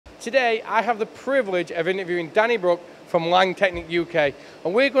Today I have the privilege of interviewing Danny Brook from Technik UK,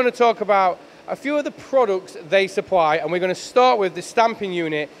 and we're going to talk about a few of the products they supply, and we're going to start with the stamping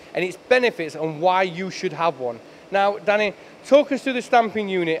unit and its benefits and why you should have one. Now Danny, talk us through the stamping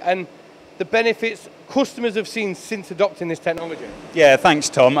unit and the benefits customers have seen since adopting this technology. Yeah, thanks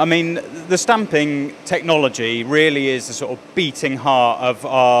Tom. I mean, the stamping technology really is the sort of beating heart of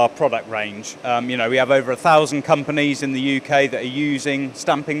our product range. You know, we have over 1,000 companies in the UK that are using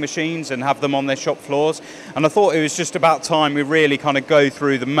stamping machines and have them on their shop floors, and I thought it was just about time we really kind of go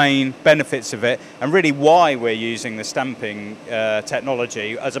through the main benefits of it and really why we're using the stamping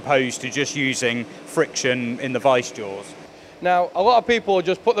technology as opposed to just using friction in the vice jaws. Now, a lot of people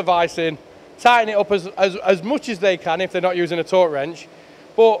just put the vice in, tighten it up as much as they can if they're not using a torque wrench,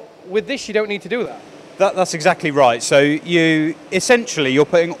 but with this you don't need to do that. That's exactly right. So you're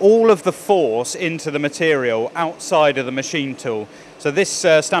putting all of the force into the material outside of the machine tool. So this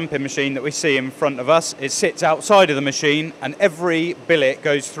stamping machine that we see in front of us, it sits outside of the machine, and every billet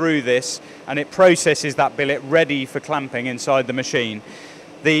goes through this and it processes that billet ready for clamping inside the machine.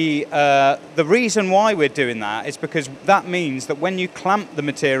 The reason why we're doing that is because that means that when you clamp the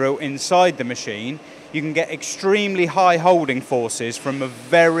material inside the machine, you can get extremely high holding forces from a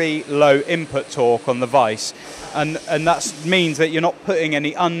very low input torque on the vise. And that means that you're not putting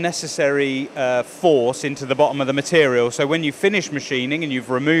any unnecessary force into the bottom of the material. So when you finish machining and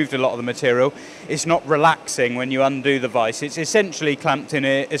you've removed a lot of the material, it's not relaxing when you undo the vise. It's essentially clamped in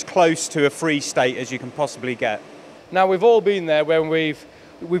as close to a free state as you can possibly get. Now we've all been there when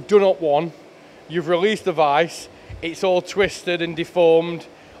we've done up one, you've released the vise, it's all twisted and deformed,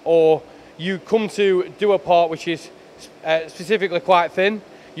 or you come to do a part which is specifically quite thin.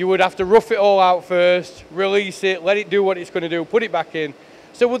 You would have to rough it all out first, release it, let it do what it's going to do, put it back in.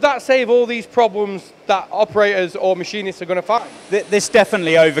 So would that save all these problems that operators or machinists are going to find? This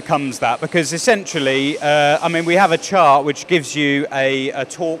definitely overcomes that, because essentially, I mean, we have a chart which gives you a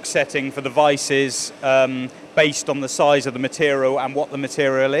torque setting for the vices based on the size of the material and what the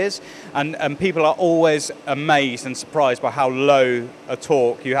material is, and people are always amazed and surprised by how low a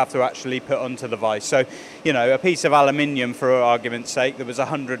torque you have to actually put onto the vise. So, you know, a piece of aluminium, for argument's sake, that was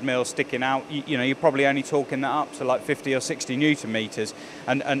 100 mil sticking out, you know, you're probably only talking that up to like 50 or 60 newton meters,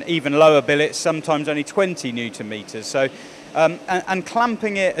 and even lower billets sometimes only 20 newton meters. So and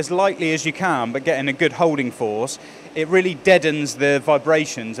clamping it as lightly as you can but getting a good holding force, it really deadens the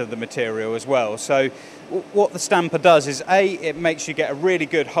vibrations of the material as well. So what the stamper does is, it makes you get a really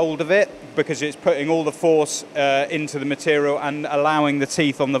good hold of it because it's putting all the force into the material and allowing the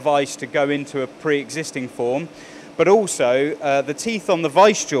teeth on the vise to go into a pre-existing form. But also the teeth on the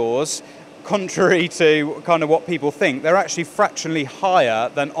vise jaws, contrary to kind of what people think, they're actually fractionally higher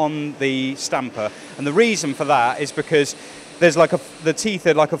than on the stamper. And the reason for that is because there's the teeth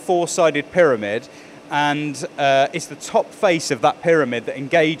are like a four-sided pyramid, and it's the top face of that pyramid that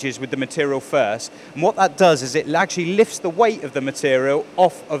engages with the material first. And what that does is it actually lifts the weight of the material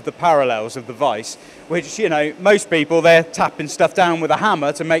off of the parallels of the vise, which, you know, most people, they're tapping stuff down with a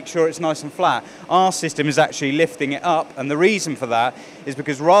hammer to make sure it's nice and flat. Our system is actually lifting it up, and the reason for that is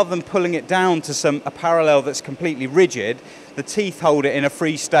because rather than pulling it down to a parallel that's completely rigid, the teeth hold it in a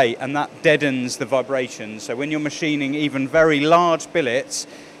free state, and that deadens the vibrations. So when you're machining even very large billets,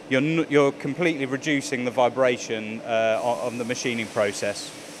 you're completely reducing the vibration on the machining process.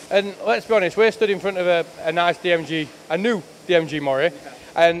 And let's be honest, we're stood in front of a nice DMG, a new DMG Mori,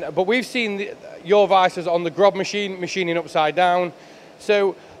 but we've seen your vices on the Grob machine, machining upside down.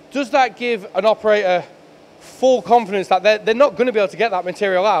 So does that give an operator full confidence that they're not going to be able to get that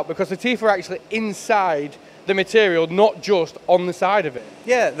material out because the teeth are actually inside the material, not just on the side of it?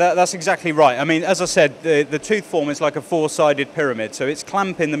 Yeah, that's exactly right. I mean, as I said, the tooth form is like a four-sided pyramid, so it's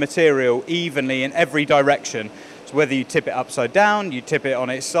clamping the material evenly in every direction. So whether you tip it upside down, you tip it on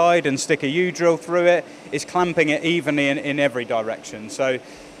its side and stick a U-drill through it, it's clamping it evenly in every direction. So,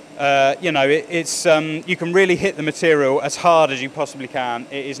 you know, you can really hit the material as hard as you possibly can.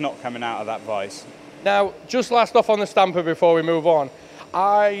 It is not coming out of that vise. Now, just last off on the stamper before we move on,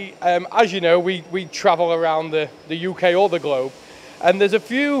 as you know, we travel around the UK or the globe, and there's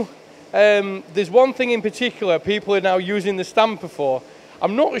there's one thing in particular people are now using the stamper for.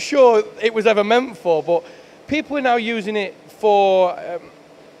 I'm not sure it was ever meant for, but people are now using it for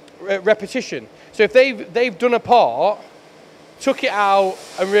repetition. So if they've done a part, took it out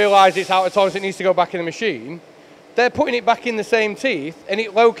and realised it's out of tolerance, it needs to go back in the machine, they're putting it back in the same teeth and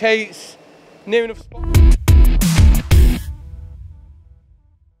it locates near enough spot.